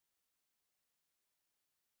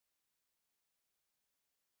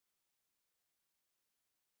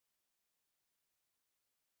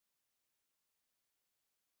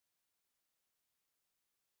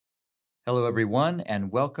Hello, everyone,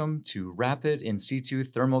 and welcome to Rapid in situ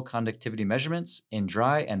thermal conductivity measurements in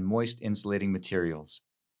dry and moist insulating materials.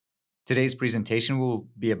 Today's presentation will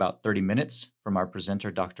be about 30 minutes from our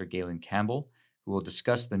presenter, Dr. Gaylon Campbell, who will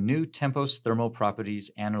discuss the new Tempos Thermal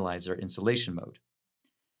Properties Analyzer insulation mode.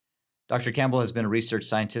 Dr. Campbell has been a research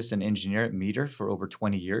scientist and engineer at Meter for over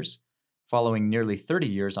 20 years, following nearly 30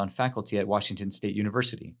 years on faculty at Washington State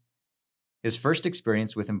University. His first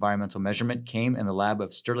experience with environmental measurement came in the lab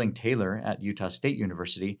of Sterling Taylor at Utah State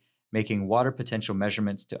University, making water potential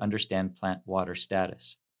measurements to understand plant water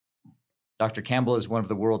status. Dr. Campbell is one of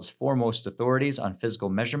the world's foremost authorities on physical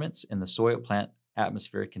measurements in the soil-plant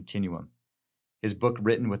atmospheric continuum. His book,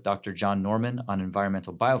 written with Dr. John Norman on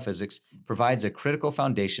environmental biophysics, provides a critical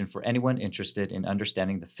foundation for anyone interested in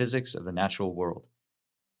understanding the physics of the natural world.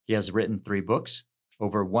 He has written 3 books,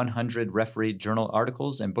 over 100 refereed journal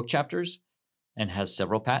articles and book chapters, and has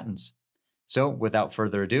several patents. So without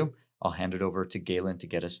further ado, I'll hand it over to Gaylon to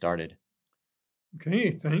get us started. Okay,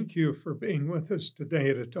 thank you for being with us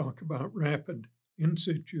today to talk about rapid in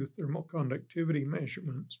situ thermal conductivity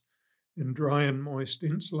measurements in dry and moist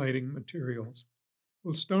insulating materials.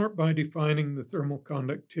 We'll start by defining the thermal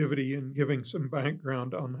conductivity and giving some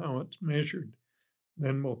background on how it's measured.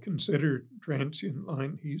 Then we'll consider transient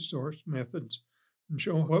line heat source methods and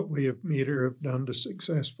show what we at Meter have done to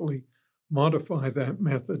successfully modify that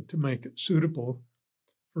method to make it suitable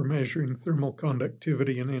for measuring thermal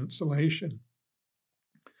conductivity and insulation.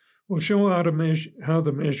 We'll show how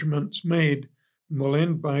the measurement's made, and we'll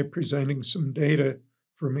end by presenting some data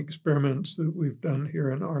from experiments that we've done here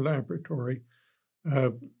in our laboratory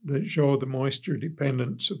that show the moisture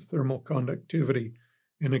dependence of thermal conductivity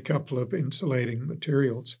in a couple of insulating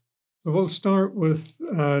materials. So we'll start with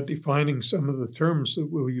defining some of the terms that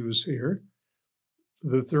we'll use here.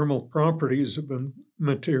 The thermal properties of a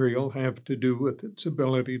material have to do with its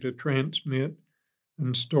ability to transmit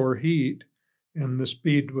and store heat and the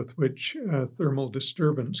speed with which thermal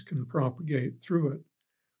disturbance can propagate through it.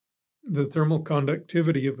 The thermal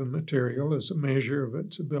conductivity of a material is a measure of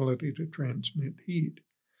its ability to transmit heat.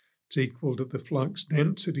 It's equal to the flux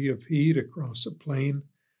density of heat across a plane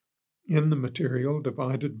in the material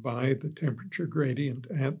divided by the temperature gradient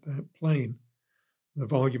at that plane. The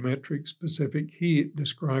volumetric specific heat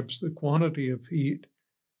describes the quantity of heat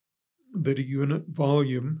that a unit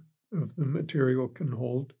volume of the material can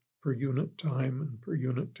hold per unit time and per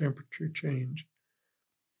unit temperature change.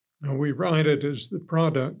 Now we write it as the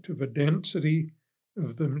product of a density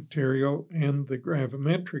of the material and the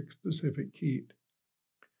gravimetric specific heat.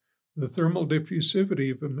 The thermal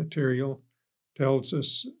diffusivity of a material tells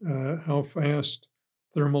us how fast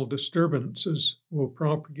thermal disturbances will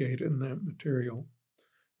propagate in that material,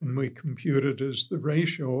 and we compute it as the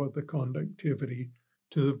ratio of the conductivity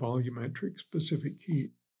to the volumetric specific heat.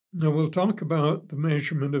 Now we'll talk about the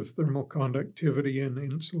measurement of thermal conductivity in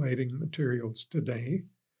insulating materials today.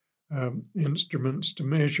 Instruments to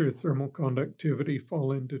measure thermal conductivity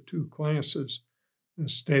fall into 2 classes,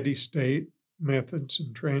 steady state methods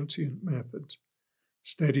and transient methods.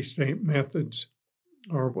 Steady state methods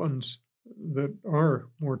are ones that are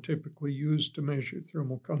more typically used to measure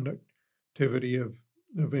thermal conductivity of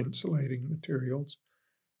insulating materials.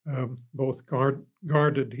 Both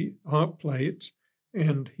guarded hot plates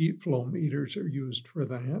and heat flow meters are used for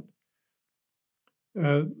that.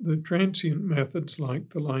 The transient methods, like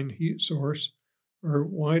the line heat source, are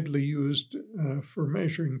widely used for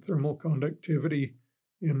measuring thermal conductivity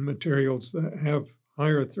in materials that have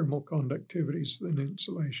higher thermal conductivities than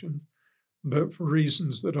insulation. But for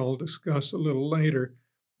reasons that I'll discuss a little later,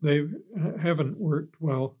 they haven't worked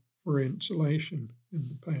well for insulation in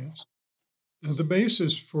the past. Now, the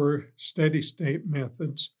basis for steady-state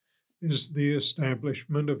methods is the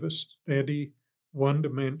establishment of a steady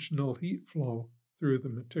one-dimensional heat flow through the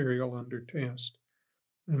material under test,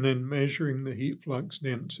 and then measuring the heat flux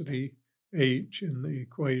density, H in the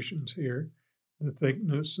equations here, the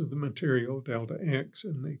thickness of the material, delta X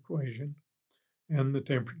in the equation, and the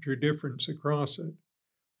temperature difference across it.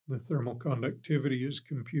 The thermal conductivity is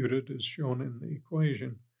computed as shown in the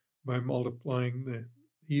equation by multiplying the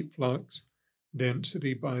heat flux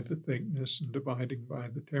density by the thickness and dividing by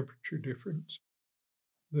the temperature difference.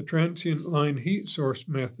 The transient line heat source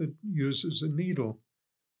method uses a needle,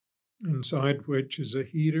 inside which is a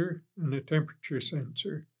heater and a temperature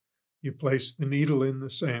sensor. You place the needle in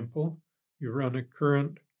the sample, you run a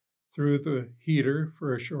current through the heater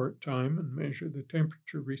for a short time and measure the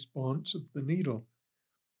temperature response of the needle.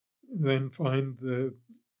 Then find the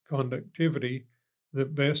conductivity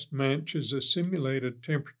that best matches a simulated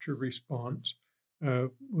temperature response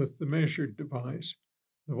with the measured device.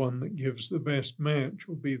 the one that gives the best match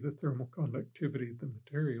will be the thermal conductivity of the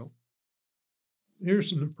material.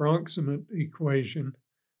 Here's an approximate equation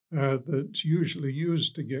that's usually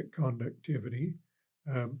used to get conductivity.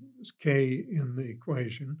 It's K in the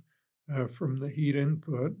equation from the heat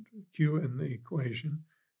input, Q in the equation,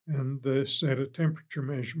 and the set of temperature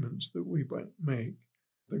measurements that we make.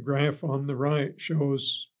 The graph on the right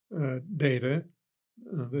shows data.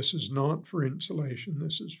 This is not for insulation,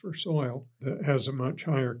 this is for soil that has a much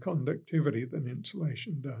higher conductivity than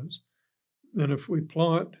insulation does. And if we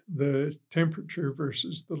plot the temperature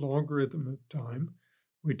versus the logarithm of time,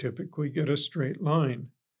 we typically get a straight line.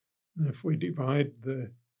 And if we divide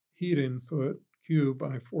the heat input, Q,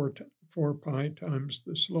 by 4 pi times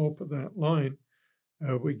the slope of that line,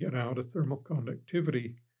 we get out a thermal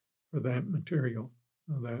conductivity for that material.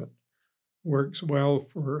 Now that works well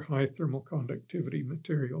for high thermal conductivity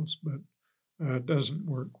materials, but doesn't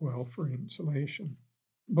work well for insulation.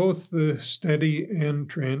 Both the steady and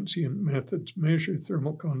transient methods measure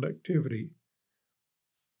thermal conductivity.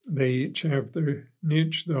 They each have their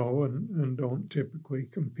niche, though, and don't typically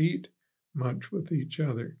compete much with each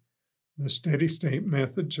other. The steady-state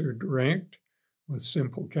methods are direct, with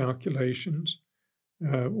simple calculations.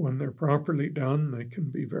 When they're properly done, they can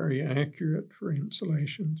be very accurate for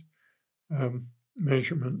insulations.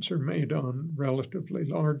 Measurements are made on relatively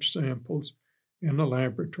large samples in a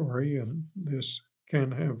laboratory, and this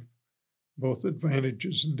can have both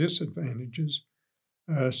advantages and disadvantages.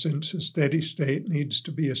 Since a steady state needs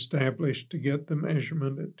to be established to get the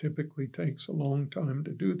measurement, it typically takes a long time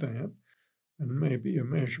to do that, and maybe a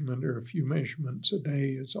measurement or a few measurements a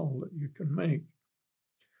day is all that you can make.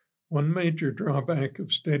 One major drawback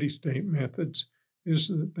of steady state methods is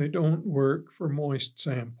that they don't work for moist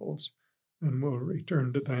samples, and we'll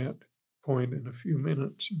return to that point in a few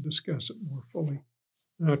minutes and discuss it more fully.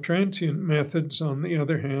 Now, transient methods, on the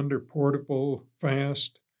other hand, are portable,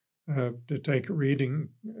 fast. To take a reading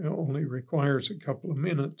only requires a couple of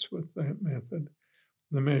minutes with that method.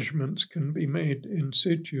 The measurements can be made in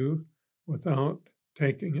situ without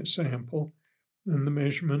taking a sample, and the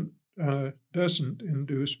measurement doesn't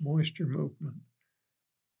induce moisture movement.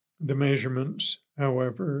 The measurements,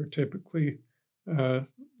 however, are typically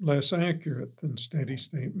less accurate than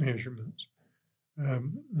steady-state measurements.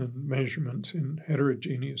 And measurements in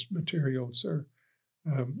heterogeneous materials are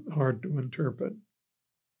hard to interpret.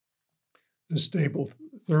 A stable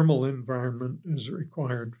thermal environment is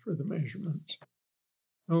required for the measurements.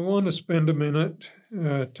 I want to spend a minute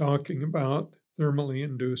talking about thermally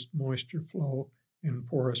induced moisture flow in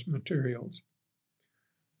porous materials.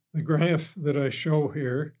 The graph that I show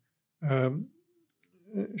here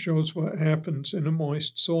shows what happens in a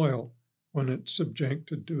moist soil when it's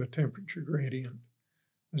subjected to a temperature gradient.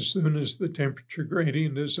 As soon as the temperature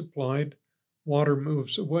gradient is applied, water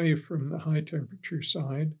moves away from the high temperature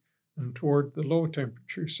side and toward the low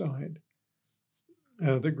temperature side.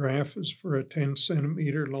 The graph is for a 10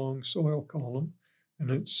 centimeter long soil column, and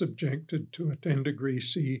it's subjected to a 10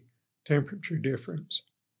 degrees C temperature difference.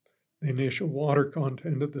 The initial water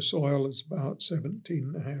content of the soil is about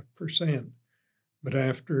 17.5%, but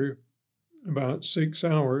after about 6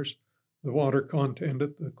 hours, the water content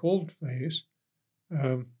at the cold phase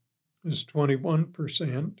is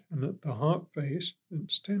 21%, and at the hot phase,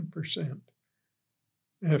 it's 10%.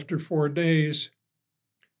 After 4 days,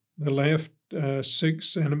 the left 6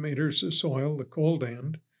 centimeters of soil, the cold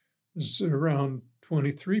end, is around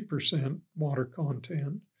 23% water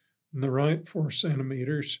content, and the right 4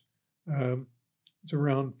 centimeters is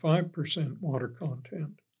around 5% water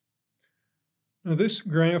content. Now, this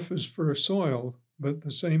graph is for a soil, but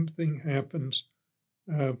the same thing happens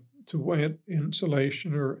to wet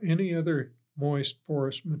insulation or any other moist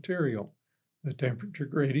porous material. The temperature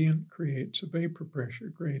gradient creates a vapor pressure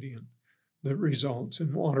gradient that results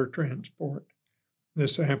in water transport.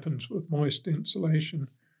 This happens with moist insulation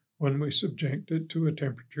when we subject it to a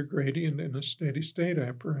temperature gradient in a steady state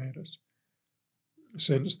apparatus.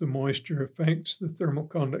 Since the moisture affects the thermal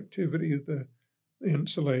conductivity of the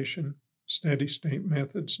insulation, steady state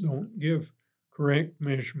methods don't give correct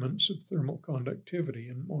measurements of thermal conductivity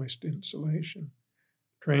in moist insulation.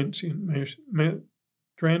 Transient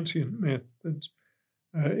methods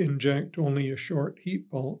inject only a short heat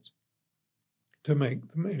pulse to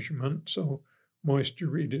make the measurement, so moisture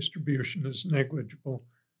redistribution is negligible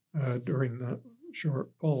during that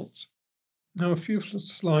short pulse. Now, a few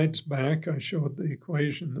slides back, I showed the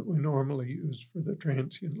equation that we normally use for the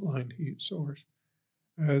transient line heat source.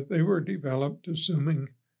 They were developed assuming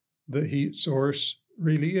the heat source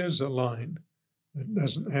really is a line that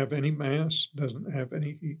doesn't have any mass, doesn't have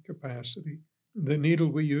any heat capacity, The needle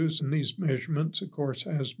we use in these measurements, of course,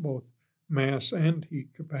 has both mass and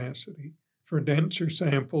heat capacity. For denser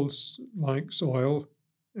samples like soil,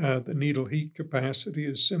 the needle heat capacity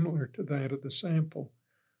is similar to that of the sample,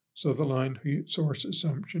 so the line heat source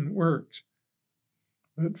assumption works.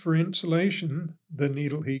 But for insulation, the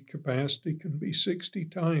needle heat capacity can be 60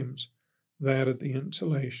 times that of the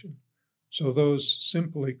insulation. So those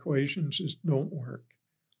simple equations just don't work.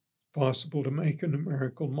 It's possible to make a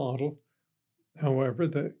numerical model, however,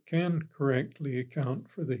 that can correctly account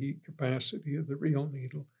for the heat capacity of the real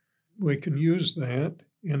needle. We can use that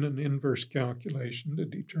in an inverse calculation to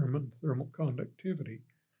determine thermal conductivity.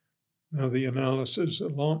 Now, the analysis is a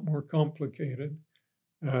lot more complicated,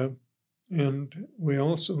 and we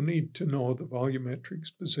also need to know the volumetric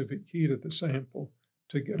specific heat of the sample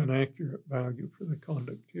to get an accurate value for the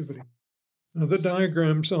conductivity. Now, the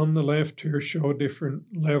diagrams on the left here show different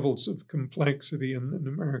levels of complexity in the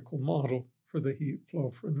numerical model for the heat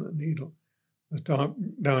flow from the needle. The top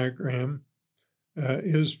diagram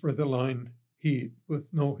is for the line heat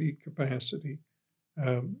with no heat capacity.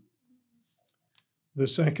 The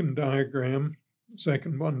second diagram,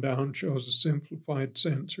 second one down, shows a simplified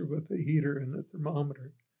sensor with a heater and a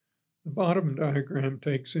thermometer. The bottom diagram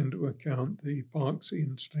takes into account the epoxy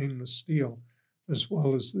and stainless steel, as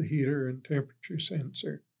well as the heater and temperature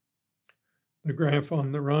sensor. The graph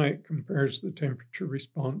on the right compares the temperature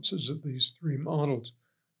responses of these three models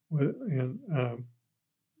in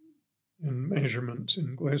measurements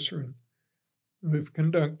in glycerin. We've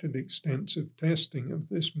conducted extensive testing of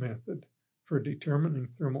this method for determining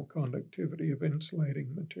thermal conductivity of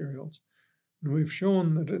insulating materials. And we've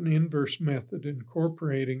shown that an inverse method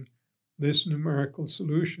incorporating this numerical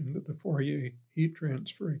solution to the Fourier heat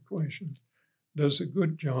transfer equation does a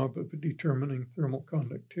good job of determining thermal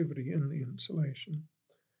conductivity in the insulation.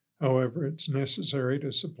 However, it's necessary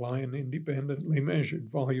to supply an independently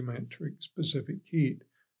measured volumetric specific heat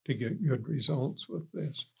to get good results with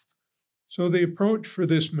this. So the approach for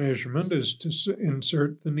this measurement is to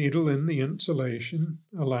insert the needle in the insulation,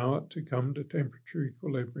 allow it to come to temperature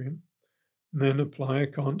equilibrium, and then apply a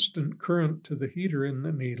constant current to the heater in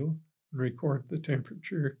the needle and record the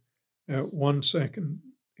temperature at 1 second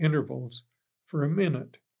intervals for a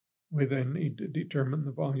minute. We then need to determine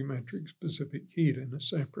the volumetric specific heat in a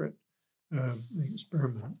separate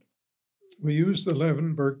experiment. We use the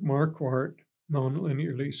Levenberg-Marquardt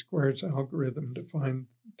nonlinearly squares algorithm to find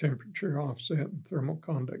temperature offset and thermal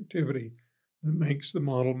conductivity that makes the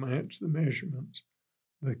model match the measurements.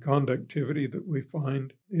 The conductivity that we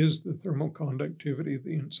find is the thermal conductivity of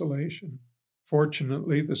the insulation.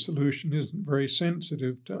 Fortunately, the solution isn't very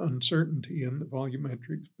sensitive to uncertainty in the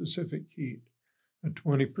volumetric specific heat. A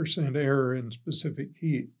 20% error in specific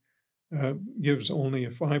heat gives only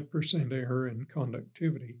a 5% error in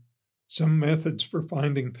conductivity. Some methods for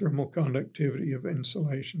finding thermal conductivity of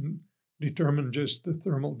insulation determine just the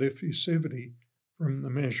thermal diffusivity from the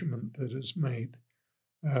measurement that is made.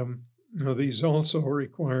 These also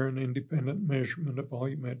require an independent measurement of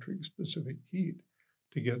volumetric specific heat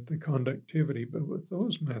to get the conductivity, but with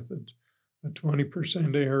those methods, a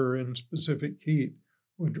 20% error in specific heat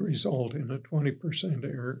would result in a 20%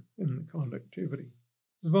 error in the conductivity.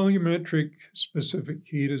 The volumetric specific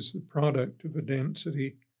heat is the product of a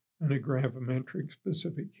density and a gravimetric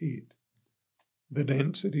specific heat. The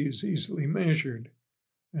density is easily measured,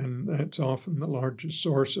 and that's often the largest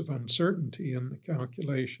source of uncertainty in the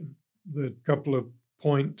calculation. The couple of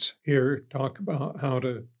points here talk about how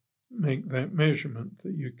to make that measurement,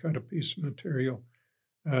 that you cut a piece of material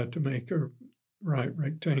to make a right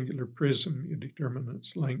rectangular prism. You determine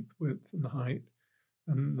its length, width, and height,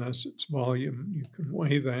 and thus its volume. You can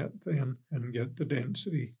weigh that then and get the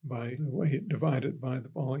density by the weight divided by the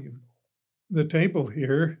volume. The table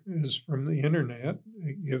here is from the internet.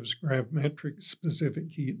 It gives gravimetric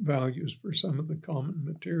specific heat values for some of the common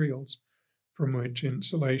materials from which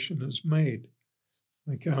insulation is made.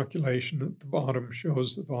 The calculation at the bottom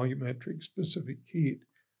shows the volumetric specific heat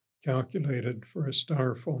calculated for a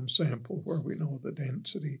styrofoam sample where we know the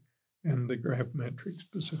density and the gravimetric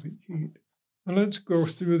specific heat. Now let's go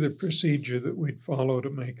through the procedure that we'd follow to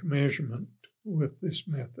make a measurement with this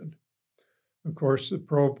method. Of course, the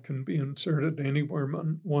probe can be inserted anywhere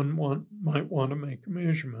one might want to make a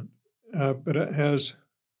measurement, but it has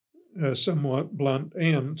a somewhat blunt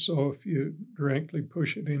end, so if you directly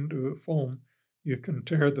push it into a foam, you can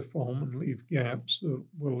tear the foam and leave gaps that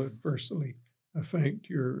will adversely affect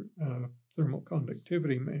your thermal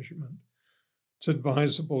conductivity measurement. It's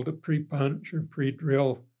advisable to pre-punch or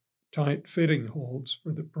pre-drill tight fitting holes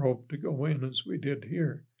for the probe to go in, as we did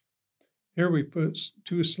here. Here we put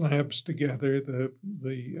two slabs together. The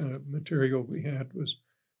material we had was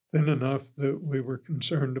thin enough that we were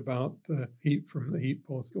concerned about the heat from the heat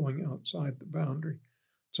pulse going outside the boundary.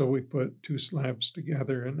 So we put two slabs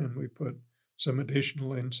together, and then we put some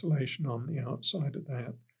additional insulation on the outside of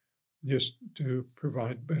that, just to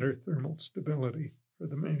provide better thermal stability for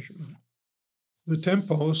the measurement. The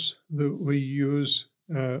tempos that we use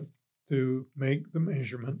to make the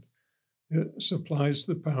measurement, it supplies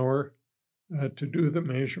the power to do the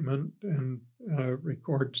measurement and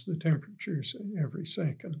records the temperatures every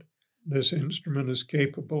second. This instrument is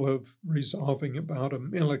capable of resolving about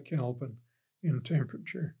 1 millikelvin in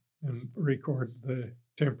temperature and record the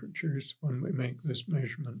temperatures when we make this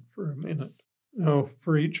measurement for a minute. Now,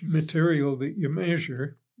 for each material that you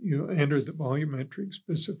measure, you enter the volumetric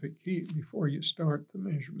specific heat before you start the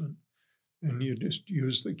measurement, and you just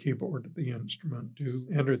use the keyboard of the instrument to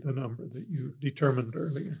enter the number that you determined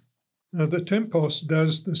earlier. Now, the tempos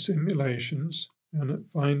does the simulations, and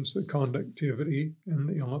it finds the conductivity and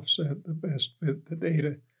the offset that best fit the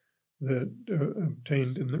data that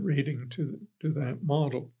obtained in the reading to that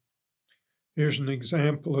model. Here's an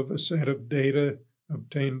example of a set of data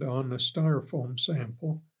obtained on a styrofoam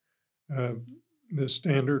sample. The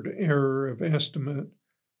standard error of estimate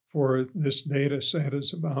for this data set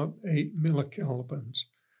is about 8 millikelvins.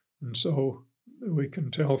 And so we can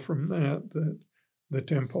tell from that that the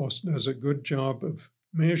tempos does a good job of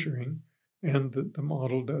measuring and that the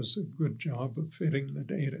model does a good job of fitting the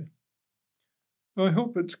data. So I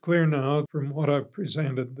hope it's clear now from what I've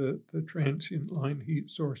presented that the transient line heat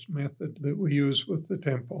source method that we use with the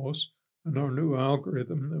tempos and our new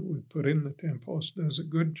algorithm that we put in the tempos does a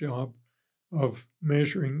good job of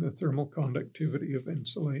measuring the thermal conductivity of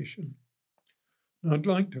insulation. Now, I'd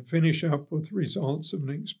like to finish up with results of an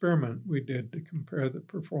experiment we did to compare the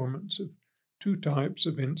performance of two types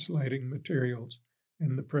of insulating materials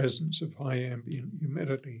in the presence of high ambient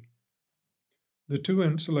humidity. The two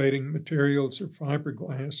insulating materials are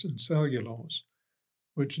fiberglass and cellulose,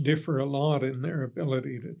 which differ a lot in their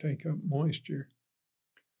ability to take up moisture.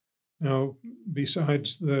 Now,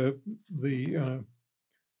 besides the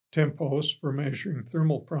tempos for measuring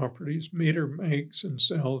thermal properties, Meter makes and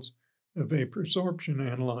sells a vapor absorption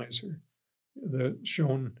analyzer that's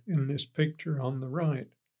shown in this picture on the right.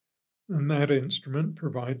 And that instrument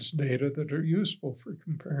provides data that are useful for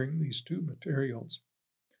comparing these two materials.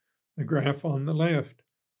 The graph on the left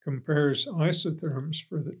compares isotherms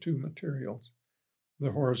for the two materials.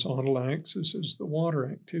 The horizontal axis is the water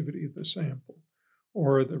activity of the sample,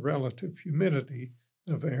 or the relative humidity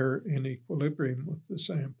of air in equilibrium with the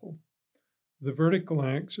sample. The vertical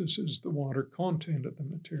axis is the water content of the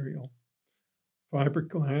material.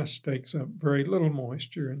 Fiberglass takes up very little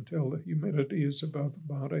moisture until the humidity is above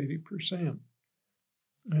about 80%.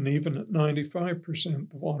 And even at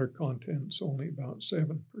 95%, the water content is only about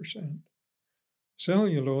 7%.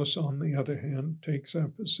 Cellulose, on the other hand, takes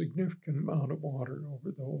up a significant amount of water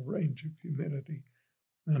over the whole range of humidity.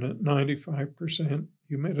 And at 95%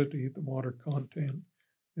 humidity, the water content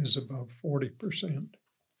is above 40%.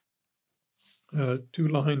 Two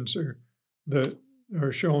lines that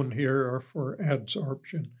are shown here are for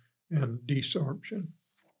adsorption and desorption.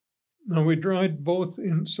 Now, we dried both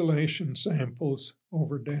insulation samples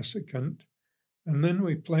over desiccant, and then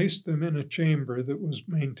we placed them in a chamber that was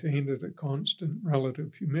maintained at a constant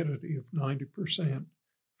relative humidity of 90%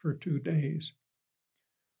 for 2 days.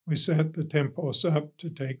 We set the tempos up to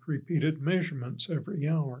take repeated measurements every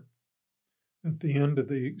hour. At the end of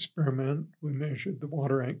the experiment, we measured the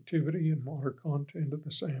water activity and water content of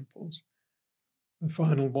the samples. The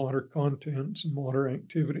final water contents and water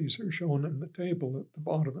activities are shown in the table at the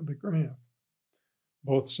bottom of the graph.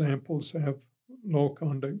 Both samples have low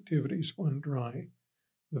conductivities when dry.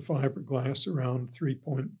 The fiberglass around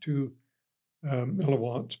 3.2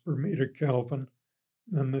 milliwatts per meter Kelvin,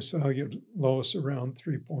 and the cellulose around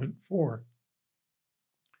 3.4.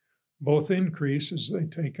 Both increase as they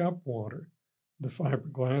take up water. The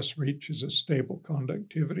fiberglass reaches a stable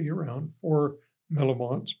conductivity around 4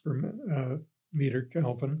 milliwatts per meter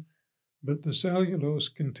Kelvin, but the cellulose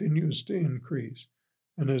continues to increase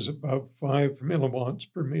and is above 5 milliwatts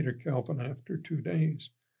per meter Kelvin after 2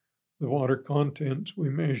 days. The water contents we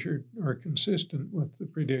measured are consistent with the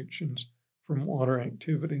predictions from water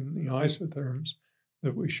activity in the isotherms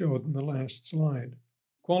that we showed in the last slide.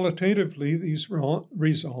 Qualitatively, these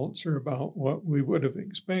results are about what we would have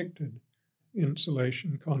expected: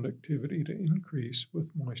 insulation conductivity to increase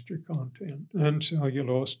with moisture content, and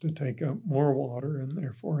cellulose to take up more water and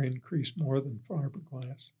therefore increase more than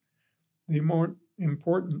fiberglass. The more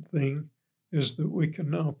important thing is that we can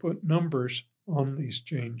now put numbers on these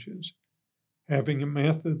changes. Having a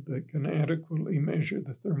method that can adequately measure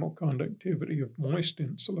the thermal conductivity of moist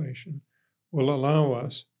insulation will allow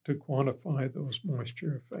us to quantify those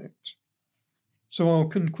moisture effects. So I'll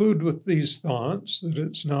conclude with these thoughts that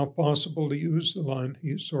it's now possible to use the line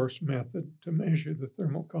heat source method to measure the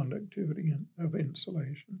thermal conductivity of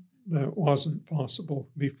insulation. That wasn't possible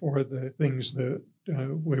before the things that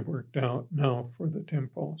we worked out now for the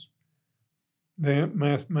tempos. That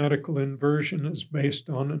mathematical inversion is based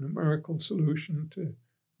on a numerical solution to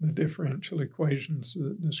the differential equations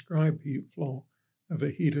that describe heat flow of a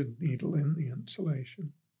heated needle in the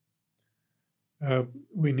insulation.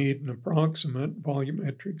 We need an approximate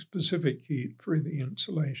volumetric specific heat for the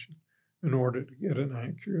insulation in order to get an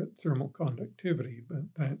accurate thermal conductivity, but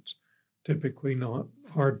that's typically not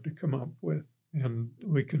hard to come up with. And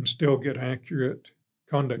we can still get accurate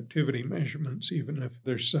conductivity measurements even if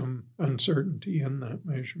there's some uncertainty in that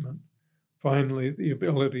measurement. Finally, the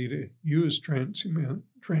ability to use transient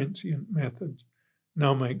methods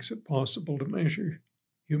now makes it possible to measure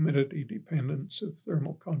humidity dependence of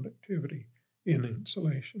thermal conductivity in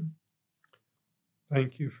insulation.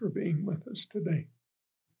 Thank you for being with us today.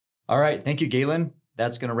 All right. Thank you, Gaylon.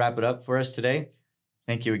 That's going to wrap it up for us today.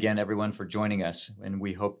 Thank you again, everyone, for joining us, and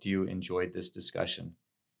we hope you enjoyed this discussion.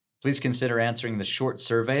 Please consider answering the short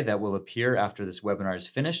survey that will appear after this webinar is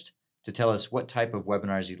finished to tell us what type of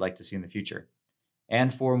webinars you'd like to see in the future.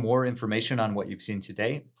 And for more information on what you've seen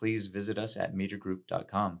today, please visit us at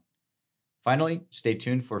metergroup.com. Finally, stay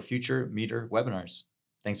tuned for future Meter webinars.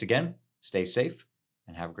 Thanks again, stay safe,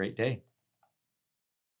 and have a great day.